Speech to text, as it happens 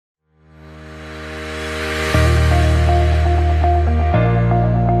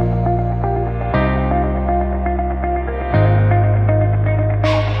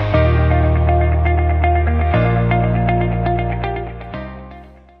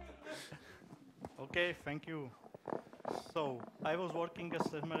Okay, thank you. So, I was working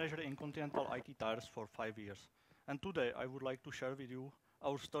as a manager in Continental IT Tires for 5 years. And today I would like to share with you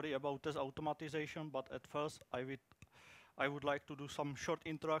our story about test automatization, but at first I would like to do some short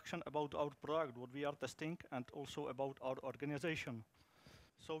introduction about our product, what we are testing, and also about our organization.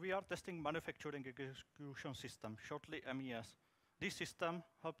 So we are testing manufacturing execution system, shortly MES. This system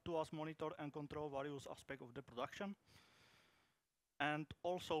helps to us monitor and control various aspects of the production. And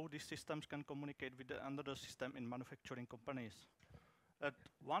also, these systems can communicate with another system in manufacturing companies.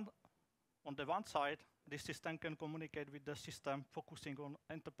 On the one side, this system can communicate with the system focusing on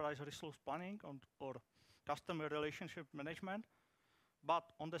enterprise resource planning or customer relationship management. But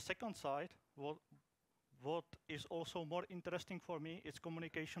on the second side, what is also more interesting for me is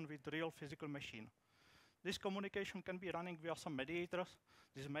communication with real physical machine. This communication can be running via some mediators.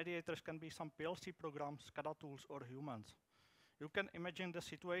 These mediators can be some PLC programs, SCADA tools, or humans. You can imagine the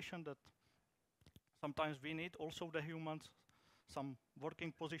situation that sometimes we need also the humans, some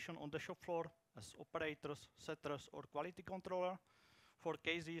working position on the shop floor as operators, setters, or quality controller for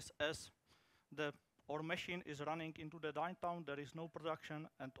cases as our machine is running into the downtime, there is no production,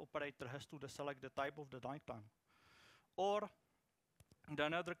 and operator has to select the type of the downtime. Or in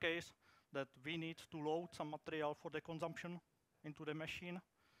another case that we need to load some material for the consumption into the machine,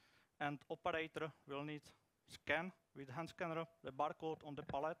 and operator will need scan with hand scanner the barcode on the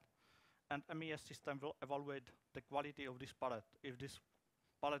pallet, and MES system will evaluate the quality of this pallet, if this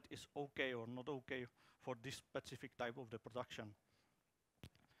pallet is okay or not okay for this specific type of the production.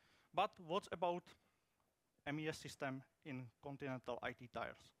 But what about MES system in Continental IT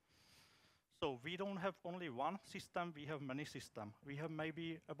Tires? So we don't have only one system, we have many systems. We have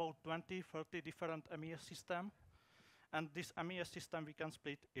maybe about 20, 30 different MES systems. And this MES system we can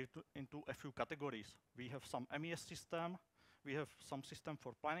split into a few categories. We have some MES system, we have some system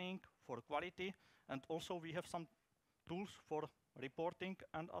for planning, for quality, and also we have some tools for reporting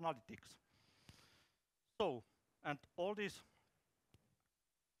and analytics. So, and all these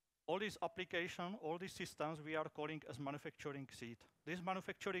applications, all these systems we are calling as manufacturing seat. This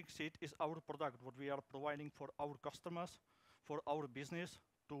manufacturing seat is our product, what we are providing for our customers, for our business,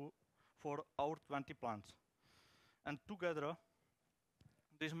 for our 20 plants. And together,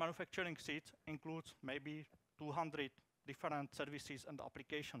 this manufacturing seat includes maybe 200 different services and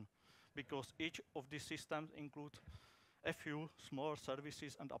applications, because each of these systems includes a few small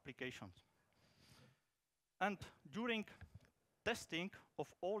services and applications. And during testing of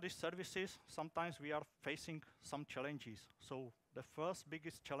all these services, sometimes we are facing some challenges. So the first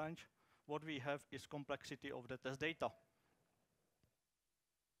biggest challenge what we have is complexity of the test data.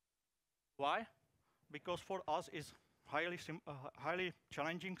 Why? Because for us it's highly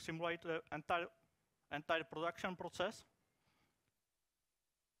challenging simulate the entire production process,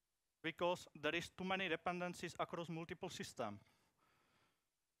 because there is too many dependencies across multiple systems.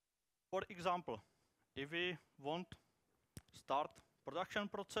 For example, if we want start production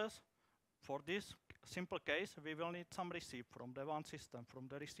process, for this simple case, we will need some receipt from the one system, from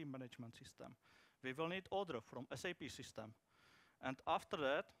the receipt management system. We will need order from SAP system. And after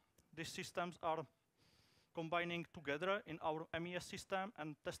that, these systems are combining together in our MES system,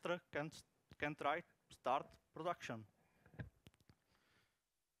 and tester can try start production.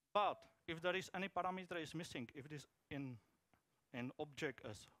 But if there is any parameter is missing, if it is in an object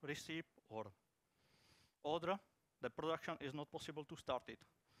as receipt or order, the production is not possible to start it.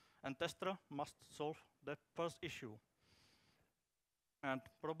 And tester must solve the first issue. And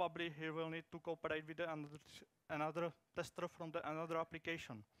probably he will need to cooperate with another tester from another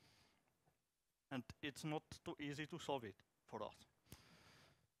application. And it's not too easy to solve it for us.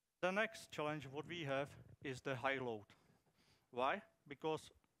 The next challenge what we have is the high load. Why?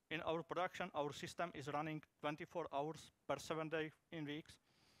 Because in our production, our system is running 24 hours per 7 days in weeks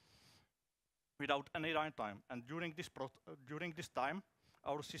without any downtime. And during this time,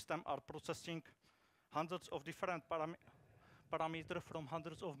 our system are processing hundreds of different parameters from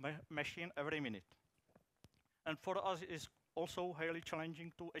hundreds of machines every minute. And for us, it's also highly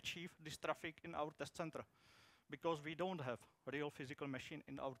challenging to achieve this traffic in our test center, because we don't have a real physical machine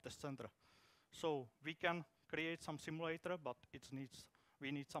in our test center. So we can create some simulator, but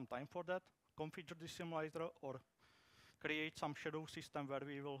we need some time for that, configure the simulator, or create some shadow system where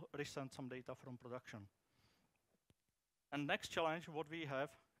we will resend some data from production. And next challenge what we have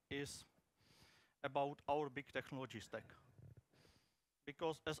is about our big technology stack.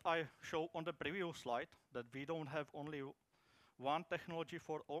 Because as I showed on the previous slide, that we don't have only one technology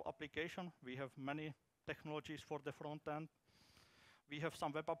for all application, we have many technologies for the front end. We have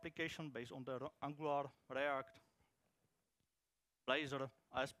some web application based on the Angular, React, Blazor,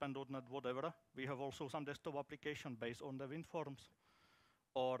 ASP.NET, whatever. We have also some desktop application based on the WinForms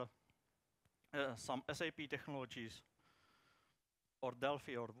or some SAP technologies or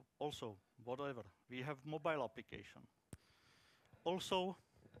Delphi or also whatever. We have mobile application. Also,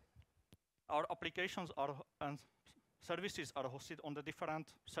 our applications are and services are hosted on the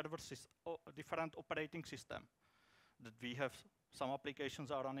different servers, different operating system. That we have some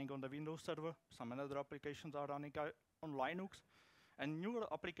applications are running on the Windows server, some other applications are running on Linux, and newer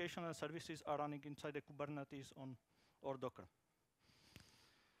applications and services are running inside the Kubernetes or Docker.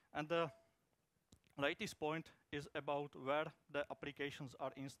 And the latest point is about where the applications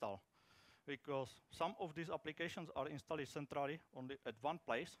are installed, because some of these applications are installed centrally only at one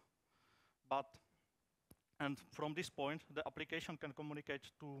place, and from this point, the application can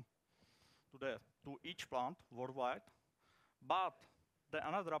communicate to each plant worldwide, but the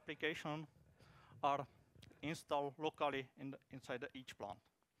another application are installed locally inside each plant.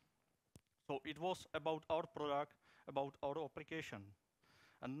 So it was about our product, about our application.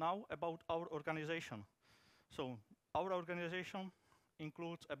 And now about our organization. So our organization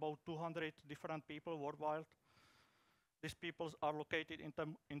includes about 200 different people worldwide. These people are located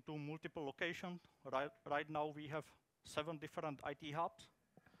into multiple locations. Right now we have 7 different IT hubs.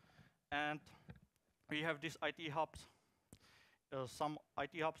 And we have these IT hubs. Some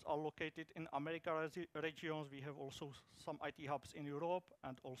IT hubs are located in America regions. We have also some IT hubs in Europe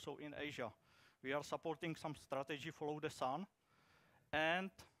and also in Asia. We are supporting some strategy follow the sun.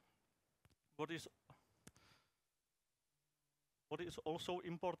 And what is also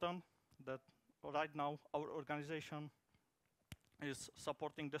important that right now our organization is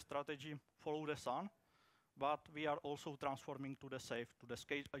supporting the strategy follow the sun, but we are also transforming to the SAFe, to the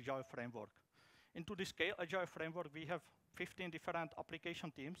Scale Agile framework. Into the Scale Agile framework, we have 15 different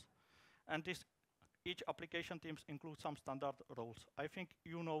application teams, and each application teams include some standard roles. I think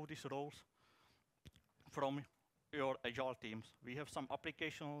you know these roles from your Agile teams. We have some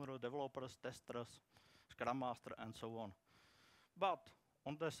application developers, testers, Scrum Master, and so on. But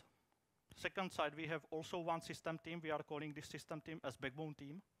on the second side, we have also one system team. We are calling this system team as backbone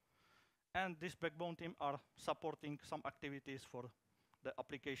team. And this backbone team are supporting some activities for the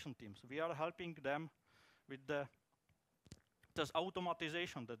application teams. We are helping them with the test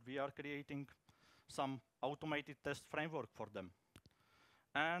automatization, that we are creating some automated test framework for them,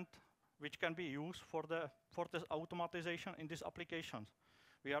 and which can be used for this automatization in these applications.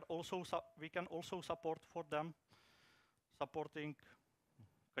 We can also support for them, supporting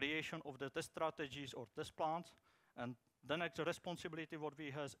creation of the test strategies or test plans, and the next responsibility what we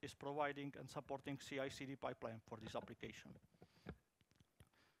have is providing and supporting CI/CD pipeline for this application.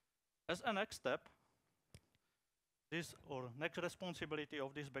 As a next step, next responsibility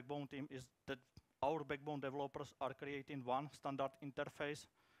of this backbone team is that our backbone developers are creating one standard interface,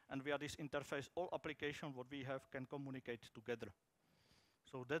 and via this interface, all applications what we have can communicate together.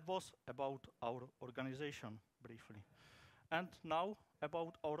 So that was about our organization briefly. And now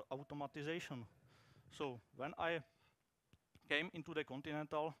about our automatization. So when I came into the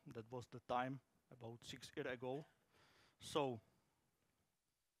Continental, that was the time about 6 years ago. So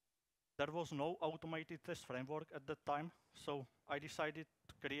there was no automated test framework at that time. So I decided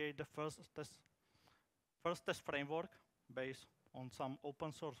to create the first test framework based on some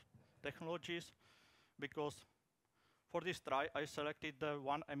open source technologies, because for this try, I selected the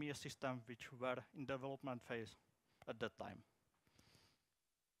one MES system which were in development phase at that time.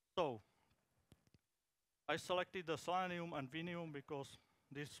 So I selected the Selenium and Vinium because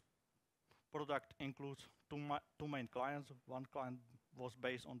this product includes two main clients. One client was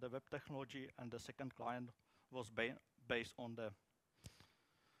based on the web technology, and the second client was based on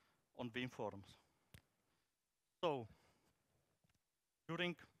WinForms. So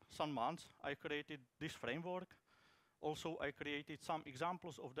during some months, I created this framework. Also, I created some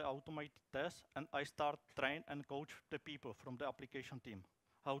examples of the automated tests, and I start train and coach the people from the application team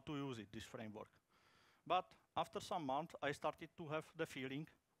how to use this framework. But after some months, I started to have the feeling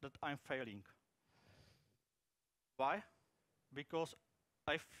that I'm failing. Why? Because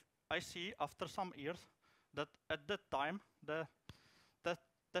I see after some years that at that time, the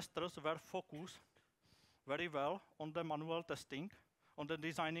testers were focused very well on the manual testing, on the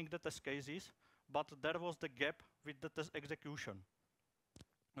designing the test cases, but there was the gap with the test execution,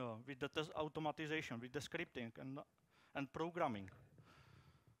 with the test automatization, with the scripting and programming.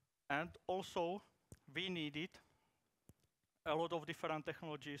 And also, we needed a lot of different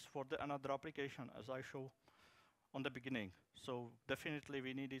technologies for the another application, as I showed on the beginning. So definitely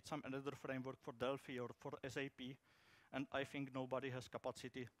we needed some another framework for Delphi or for SAP, and I think nobody has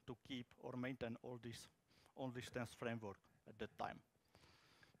capacity to keep or maintain all this test framework. at that time.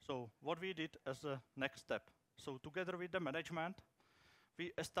 So what we did as a next step. So together with the management,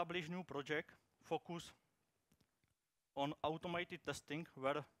 we established new project, focus on automated testing,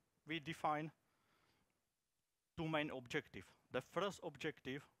 where we define two main objectives. The first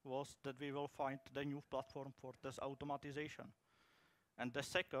objective was that we will find the new platform for test automatization. And the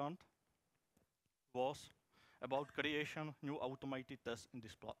second was about creation new automated tests in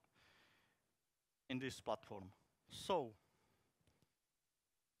this platform. So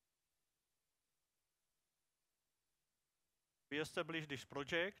we established this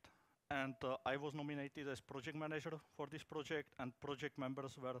project, and I was nominated as project manager for this project, and project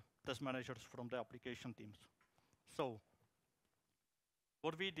members were test managers from the application teams. So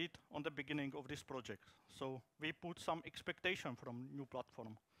what we did on the beginning of this project. So we put some expectation from new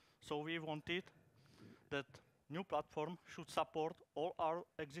platform. So we wanted that new platform should support all our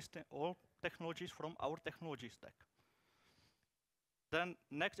existing technologies from our technology stack. Then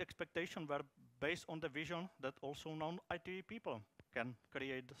next expectation were based on the vision that also non-IT people can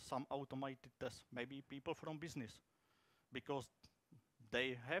create some automated tests, maybe people from business, because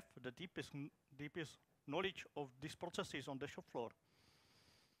they have the deepest knowledge of these processes on the shop floor.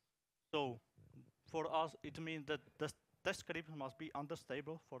 So for us, it means that the test script must be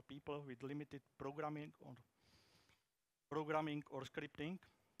understandable for people with limited programming or scripting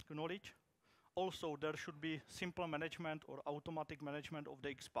knowledge. Also, there should be simple management or automatic management of the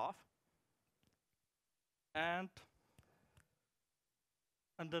XPath. And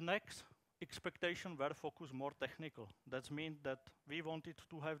the next expectation were focused more technical. That means that we wanted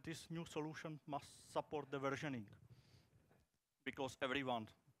to have this new solution must support the versioning, because everyone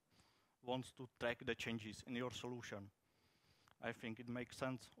wants to track the changes in your solution. I think it makes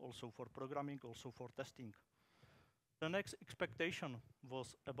sense also for programming, also for testing. The next expectation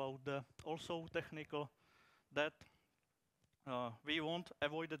was about the also technical, that we want to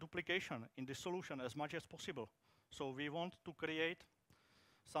avoid the duplication in the solution as much as possible. So we want to create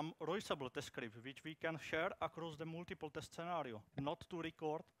some reusable test script which we can share across the multiple test scenario, not to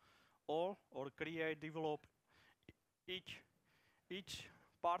record all or create, develop each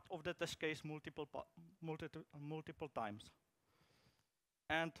part of the test case multiple times.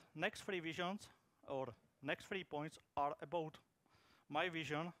 And next three visions or next 3 points are about my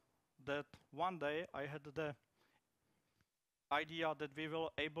vision that one day I had the idea that we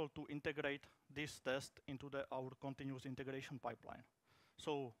will able to integrate this test into our continuous integration pipeline.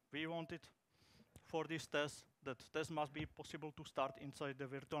 So we wanted for this test that test must be possible to start inside the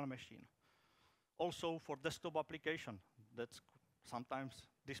virtual machine. Also for desktop application, that's sometimes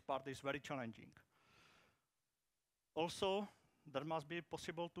this part is very challenging. Also, there must be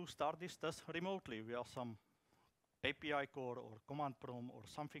possible to start this test remotely via some API core or command prompt or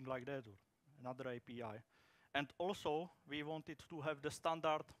something like that, or another API. And also, we wanted to have the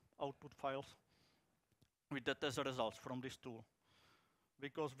standard output files with the test results from this tool.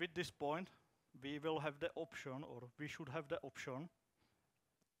 Because with this point, we will have the option, or we should have the option,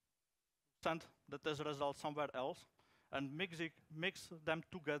 send the test results somewhere else and mix them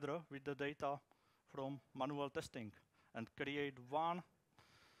together with the data from manual testing and create one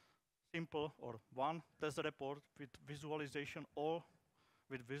simple or one test report with visualization all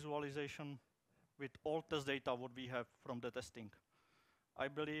test data what we have from the testing. I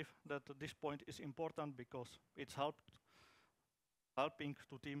believe that this point is important because it's helping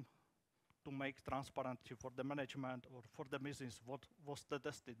to team to make transparency for the management or for the business what was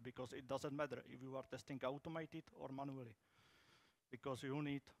tested, because it doesn't matter if you are testing automated or manually, because you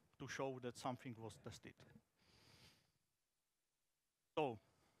need to show that something was tested. So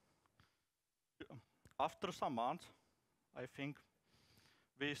after some months, I think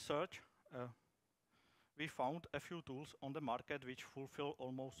we found a few tools on the market which fulfill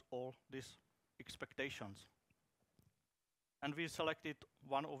almost all these expectations. And we selected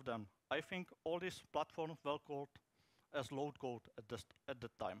one of them. I think all these platforms were called as load code at the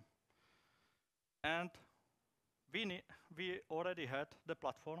time. And we already had the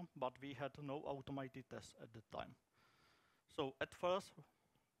platform, but we had no automated tests at the time. So at first,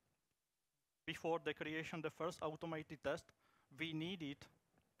 before the creation, the first automated test, we needed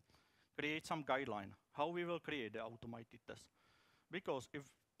create some guideline, how we will create the automated test. Because if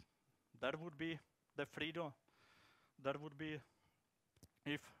there would be the freedom, there would be,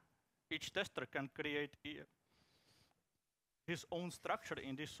 if each tester can create his own structure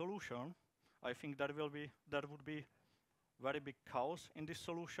in this solution, I think there would be very big chaos in this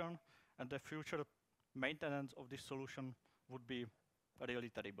solution, and the future maintenance of this solution would be really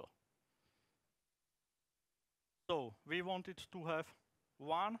terrible. So we wanted to have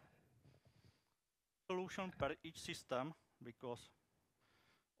one solution per each system because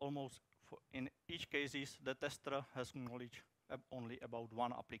almost in each cases the tester has knowledge only about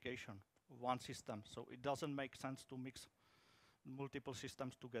one application, one system. So it doesn't make sense to mix multiple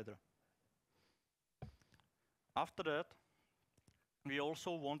systems together. After that, we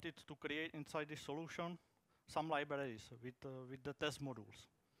also wanted to create inside this solution some libraries with the test modules.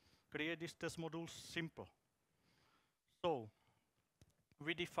 Create these test modules simple. So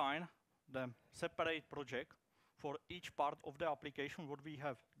we define the separate project for each part of the application what we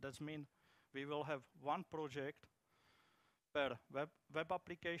have. That means we will have one project per web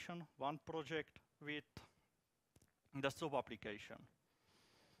application, one project with desktop application.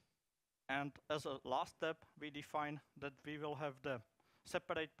 And as a last step, we define that we will have the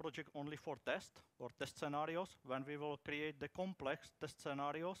separate project only for test or test scenarios, when we will create the complex test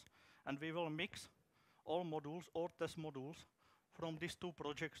scenarios, and we will mix all modules or test modules from these two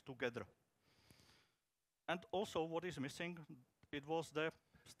projects together. And also what is missing, it was the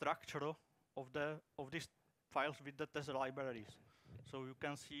structure of these files with the test libraries. So you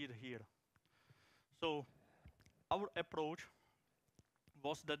can see it here. So our approach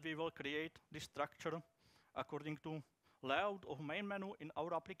was that we will create this structure according to layout of main menu in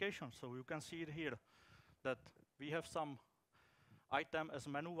our application. So you can see it here, that we have some item as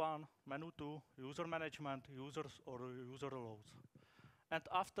menu 1, menu 2, user management, users or user roles. And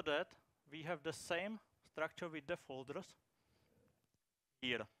after that, we have the same structure with the folders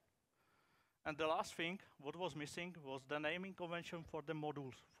here. And the last thing, what was missing, was the naming convention for the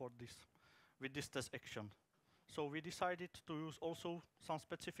modules for this, with this test action. So we decided to use also some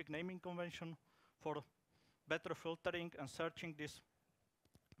specific naming convention for better filtering and searching these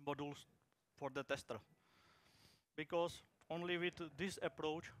modules for the tester. Because only with this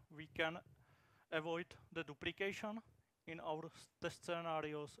approach we can avoid the duplication in our test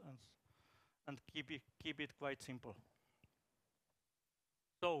scenarios and keep it quite simple.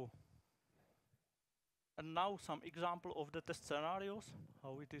 So, and now some example of the test scenarios,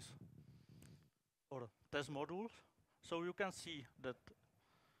 how it is, or test modules. So you can see that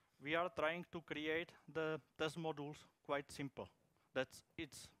we are trying to create the test modules quite simple.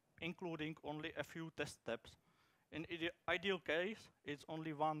 It's including only a few test steps. In ideal case, it's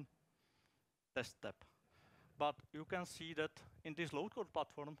only one test step. But you can see that in this low-code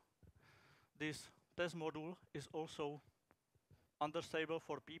platform, this test module is also understandable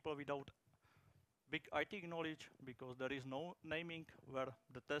for people without big IT knowledge, because there is no naming where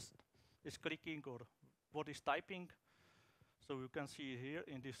the test is clicking or what is typing. So you can see here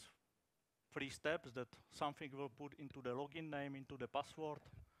in these 3 steps that something will put into the login name, into the password.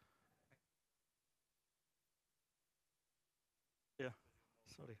 Yeah,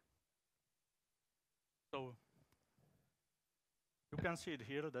 sorry. So you can see it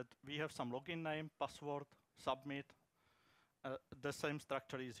here that we have some login name, password, submit. The same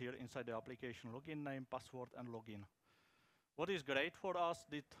structure is here inside the application: login name, password, and login. What is great for us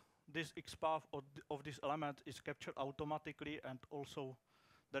that this XPath of this element is captured automatically, and also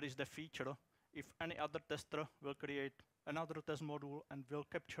there is the feature if any other tester will create another test module and will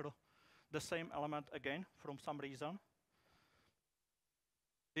capture the same element again from some reason,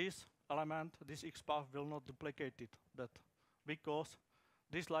 this element, this XPath will not duplicate it. That because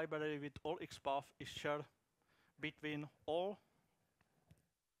this library with all XPath is shared between all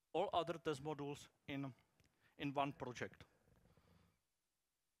other test modules in one project.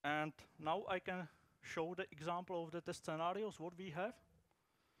 And now I can show the example of the test scenarios what we have.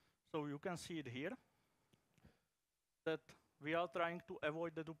 So you can see it here, that we are trying to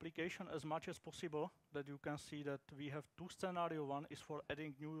avoid the duplication as much as possible. That you can see that we have 2 scenarios. One is for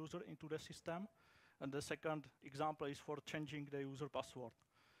adding new user into the system, and the second example is for changing the user password.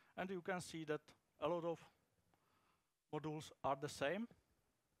 And you can see that a lot of modules are the same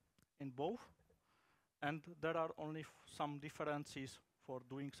in both, and there are only some differences for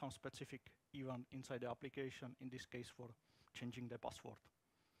doing some specific event inside the application, in this case for changing the password.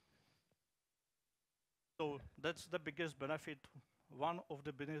 So that's the biggest benefit, one of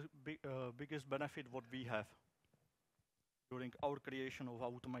the biggest benefit what we have during our creation of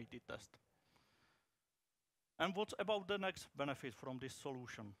automated test. And what about the next benefit from this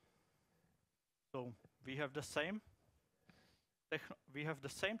solution? So we have the same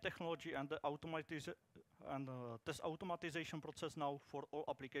technology and the test automatization process now for all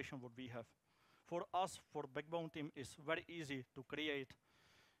applications what we have. For us, for Backbone team, it's very easy to create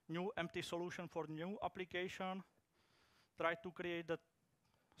new empty solution for new application, try to create the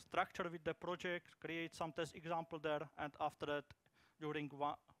structure with the project, create some test example there, and after that, during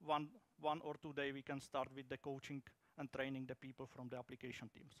one or 2 days, we can start with the coaching and training the people from the application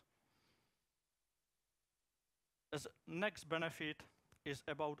teams. As next benefit is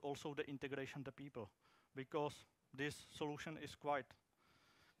about also the integration the people, because this solution is quite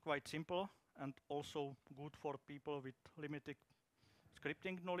simple and also good for people with limited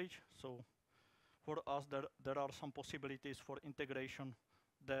scripting knowledge. So for us, there are some possibilities for integration,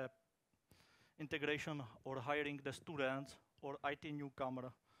 the integration or hiring the students or IT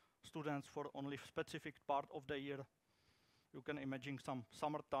newcomer, students for only specific part of the year. You can imagine some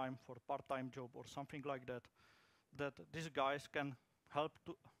summertime for part-time job or something like that, that these guys can help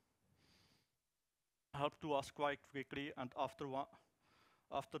to us quite quickly, and after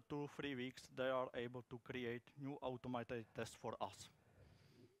 2-3 weeks, they are able to create new automated tests for us.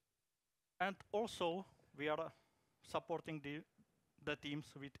 And also, we are supporting the teams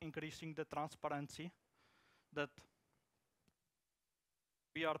with increasing the transparency, that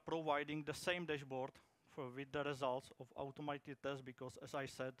we are providing the same dashboard with the results of automated tests, because as I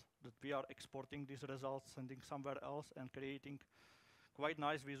said, that we are exporting these results, sending somewhere else, and creating quite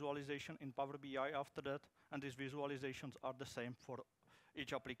nice visualization in Power BI after that. And these visualizations are the same for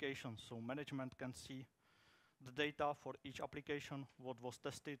each application. So management can see the data for each application, what was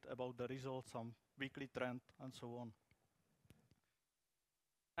tested, about the results, some weekly trend, and so on.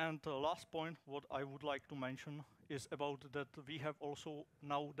 And the last point, what I would like to mention, is about that we have also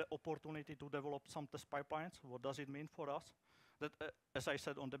now the opportunity to develop some test pipelines. What does it mean for us? That, as I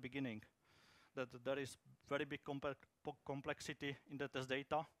said on the beginning, that there is very big complexity in the test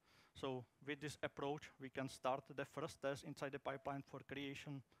data. So with this approach, we can start the first test inside the pipeline for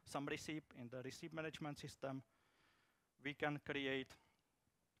creation some receipt in the receipt management system. We can create,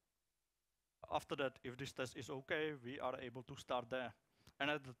 after that, if this test is okay, we are able to start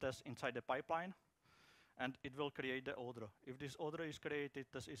another test inside the pipeline, and it will create the order. If this order is created,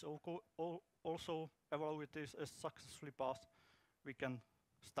 test is also evaluated as successfully passed, we can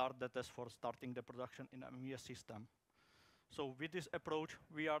start the test for starting the production in a MES system. So with this approach,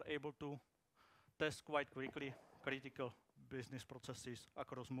 we are able to test quite quickly critical business processes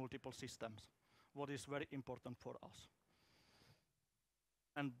across multiple systems, what is very important for us.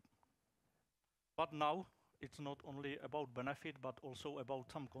 But now, it's not only about benefit, but also about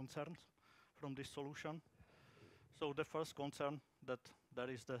some concerns from this solution. So the first concern, that there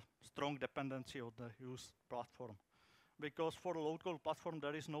is the strong dependency of the used platform. Because for a local platform,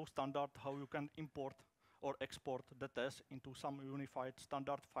 there is no standard how you can import or export the test into some unified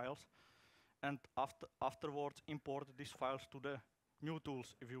standard files, and afterwards import these files to the new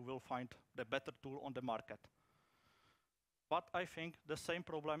tools if you will find the better tool on the market. But I think the same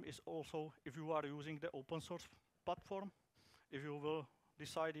problem is also if you are using the open source platform. If you will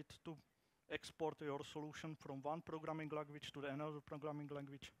decide to export your solution from one programming language to another programming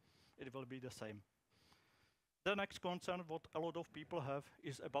language, it will be the same. The next concern what a lot of people have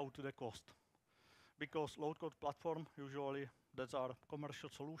is about the cost. Because low-code platform, usually that's our commercial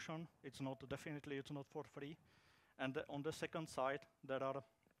solution. Definitely it's not for free. And on the second side, there are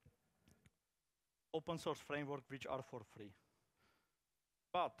open source framework which are for free.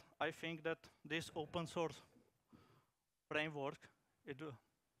 But I think that this open source framework, it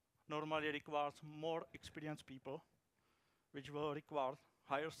normally requires more experienced people, which will require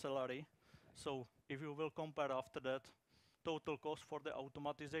higher salary. So if you will compare after that total cost for the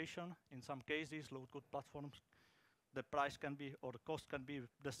automatization, in some cases, low-code platforms, the price can be, or the cost can be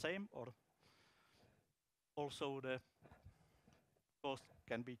the same, or also the cost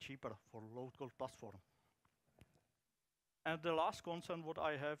can be cheaper for low-code platform. And the last concern what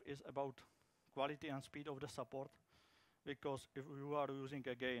I have is about quality and speed of the support, because if you are using,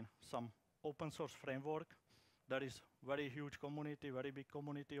 again, some open source framework, there is very huge community, very big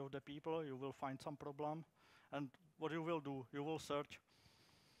community of the people, you will find some problem, and what you will do, you will search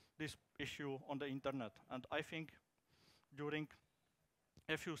this issue on the internet. And I think during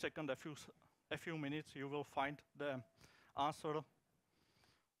a few seconds, a few minutes, you will find the answer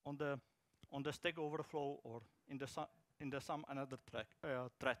on the Stack Overflow or in some another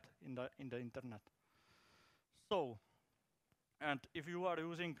thread in the internet. So, and if you are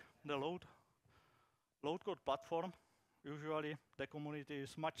using the load code platform, usually the community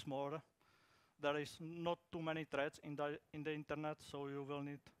is much smaller. There is not too many threads in the internet, so you will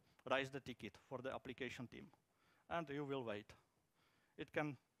need raise the ticket for the application team, and you will wait. It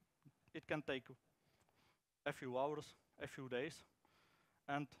can take a few hours, a few days,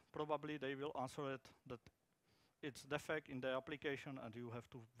 and probably they will answer it that it's defect in the application and you have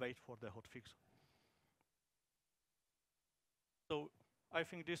to wait for the hotfix. So I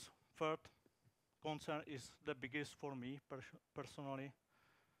think this third concern is the biggest for me personally.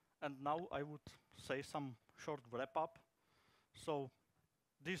 And now I would say some short wrap up. So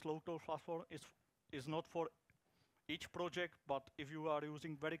this local platform is not for each project, but if you are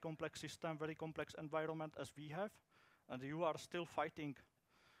using very complex system, very complex environment as we have, and you are still fighting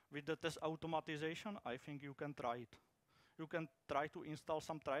with the test automatization, I think you can try it. You can try to install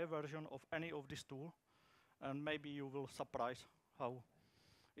some trial version of any of this tool, and maybe you will surprise how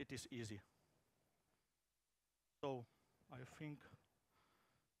it is easy. So I think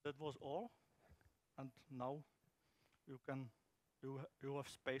that was all, and now you have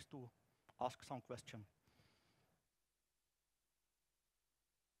space to ask some question.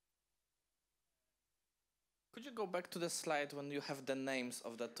 Could you go back to the slide when you have the names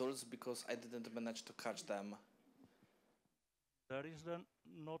of the tools, because I didn't manage to catch them? There is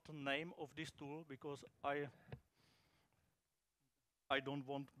not a name of this tool because I don't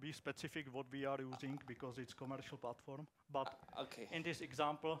want to be specific what we are using because it's commercial platform. But Okay. in this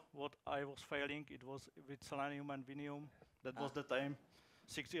example, what I was failing, it was with Selenium and Vinium. That was the time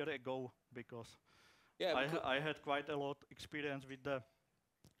 6 years ago because I had quite a lot experience with the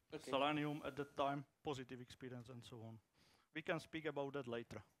Selenium at that time, positive experience and so on. We can speak about that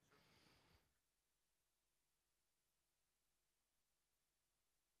later.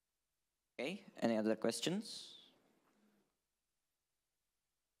 Okay, any other questions?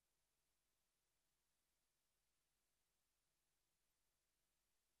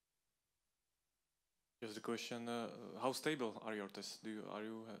 Just a question, how stable are your tests? Are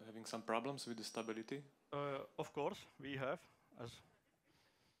you having some problems with the stability? Of course, we have,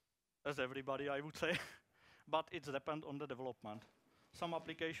 as everybody, I would say, but it depends on the development.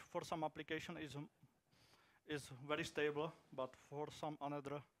 For some application is very stable, but for some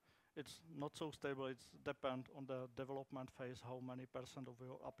another, it's not so stable. It depends on the development phase, how many % of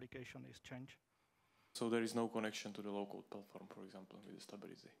your application is changed. So there is no connection to the local platform, for example, with the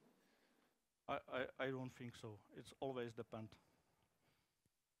stability? I don't think so. It's always depend.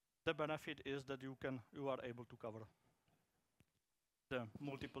 The benefit is that you are able to cover the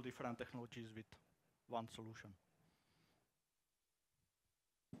multiple different technologies with one solution.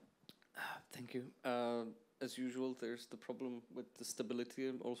 Thank you. As usual, there's the problem with the stability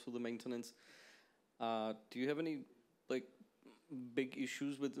and also the maintenance. Do you have any big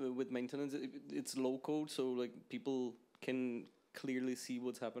issues with maintenance? It's low code, so people can clearly see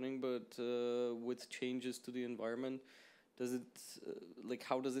what's happening, but with changes to the environment, does it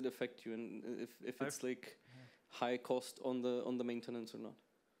how does it affect you, and if it's high cost on the maintenance or not?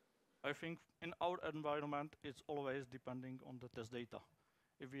 I think in our environment, it's always depending on the test data.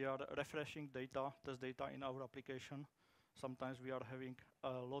 If we are refreshing test data in our application, sometimes we are having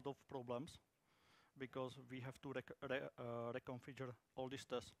a lot of problems because we have to reconfigure all these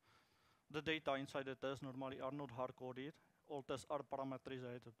tests. The data inside the test normally are not hard-coded. All tests are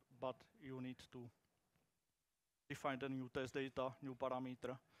parameterized, but you need to define the new test data, new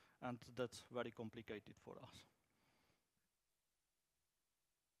parameter, and that's very complicated for us.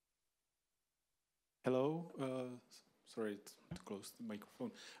 Hello. Sorry to close the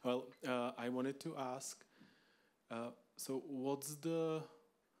microphone. Well, I wanted to ask, so what's the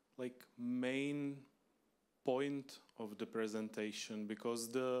main point of the presentation? Because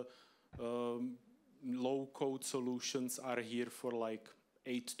the low-code solutions are here for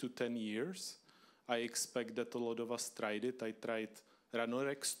 8 to 10 years. I expect that a lot of us tried it. I tried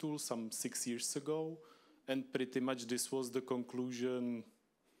Ranorex tool some 6 years ago, and pretty much this was the conclusion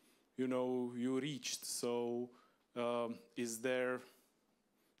you reached. So is there,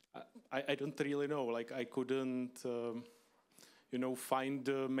 I don't really know, I couldn't find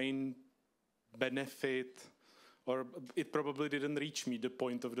the main benefit, or it probably didn't reach me, the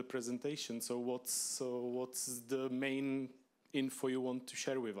point of the presentation. So what's the main info you want to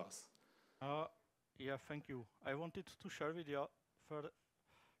share with us? Yeah, thank you. I wanted to share with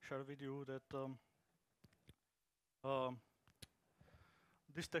you that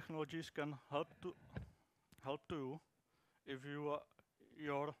these technologies can help you if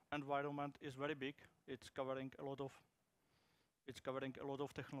your environment is very big. It's covering a lot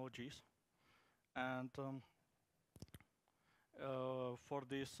of technologies, and for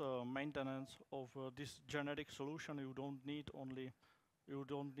this maintenance of this generic solution, you don't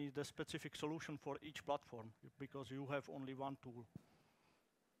need a specific solution for each platform because you have only one tool.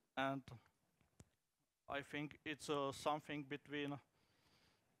 And I think it's something between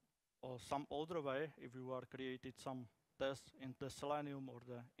some other way. If you are created some tests in the Selenium or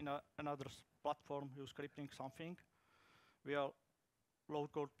in another platform, you scripting something, we are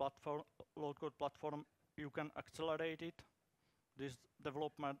low-code platform. You can accelerate it, this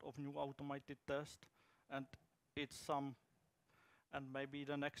development of new automated test, and and maybe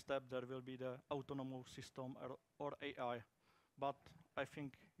the next step there will be the autonomous system or AI. But I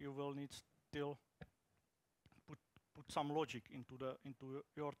think you will need still put some logic into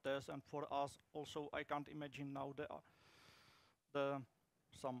your test. And for us also, I can't imagine now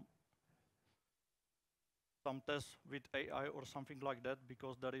some tests with AI or something like that,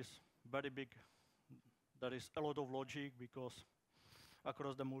 because there is a lot of logic because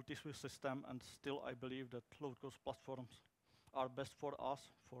across the multi-Swiss system, and still I believe that low-cost platforms are best for us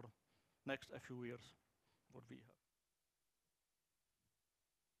for next a few years, what we have.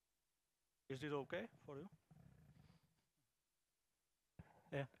 Is it okay for you?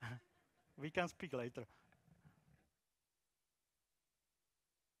 Yeah, we can speak later.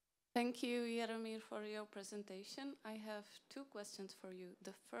 Thank you, Jaromír, for your presentation. I have two questions for you.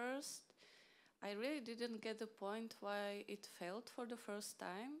 The first, I really didn't get the point why it failed for the first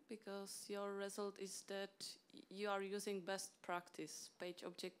time, because your result is that you are using best practice, page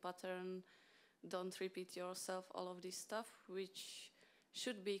object pattern, don't repeat yourself, all of this stuff, which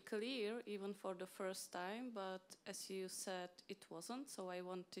should be clear even for the first time, but as you said, it wasn't. So I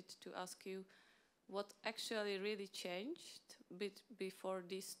wanted to ask you what actually really changed before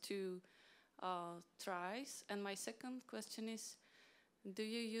these two tries. And my second question is, do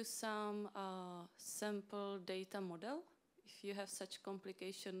you use some sample data model if you have such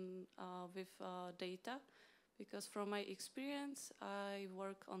complication with data? Because from my experience, I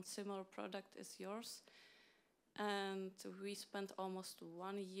work on similar product as yours, and we spent almost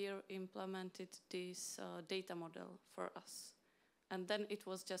 1 year implemented this data model for us. And then it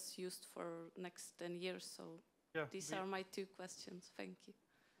was just used for next 10 years. So yeah, these are my two questions. Thank you.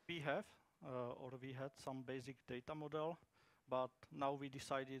 We have, or we had some basic data model, but now we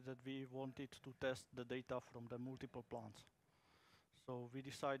decided that we wanted to test the data from the multiple plants. So we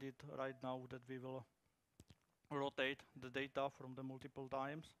decided right now that we will rotate the data from the multiple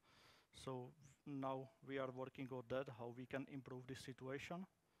times. So now we are working on that, how we can improve this situation.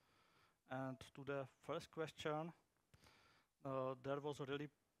 And to the first question, there was a really,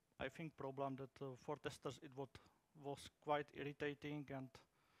 I think, problem that for testers it was quite irritating, and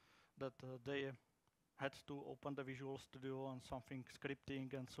that they had to open the Visual Studio and something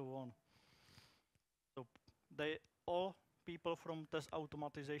scripting and so on. So all people from test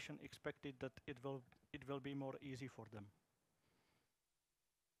automatization expected that it will be more easy for them.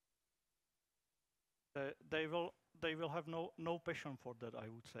 They will have no passion for that, I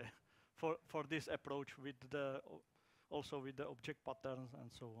would say, for this approach with also with the object patterns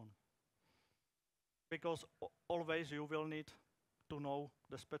and so on. Because always you will need to know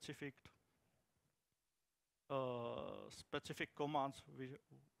the specific commands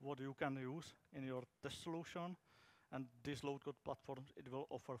what you can use in your test solution, and these low-code platforms it will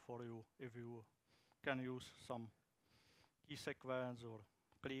offer for you if you can use some key sequence or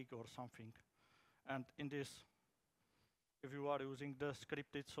click or something. And in this, if you are using the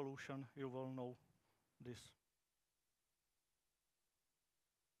scripted solution, you will know this.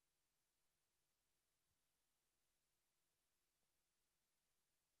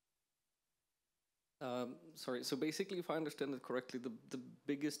 Sorry, so basically, if I understand it correctly, the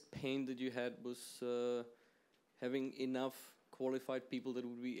biggest pain that you had was having enough qualified people that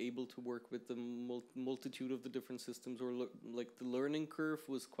would be able to work with the multitude of the different systems, or like the learning curve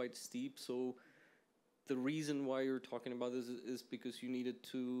was quite steep. So the reason why you're talking about this is because you needed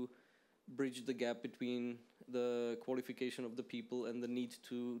to bridge the gap between the qualification of the people and the need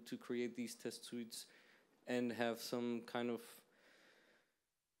to create these test suites and have some kind of,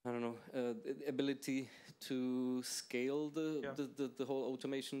 I don't know, ability to scale the whole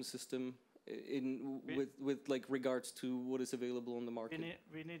automation system with like regards to what is available on the market.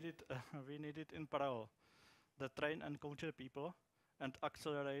 We need it in parallel, the train and coach the people and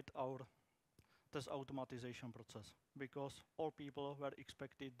accelerate our test automatization process, because all people were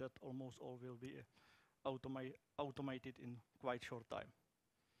expected that almost all will be automated in quite short time.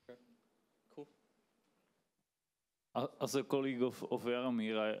 Okay. Cool. As a colleague of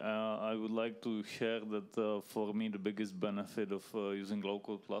Jaromír, I would like to share that for me the biggest benefit of using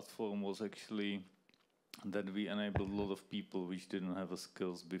low-code platform was actually that we enabled a lot of people which didn't have the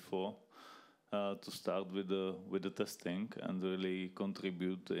skills before to start with the testing and really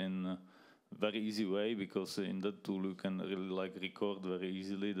contribute in a very easy way, because in that tool you can really like record very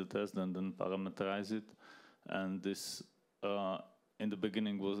easily the test and then parameterize it. And this in the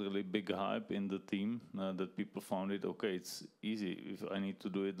beginning was really big hype in the team that people found it, okay, it's easy. If I need to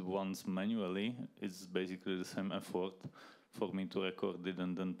do it once manually, it's basically the same effort for me to record it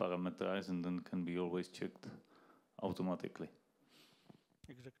and then parameterize, and then can be always checked automatically.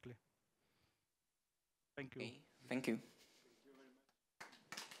 Exactly. Thank you. Okay. Thank you.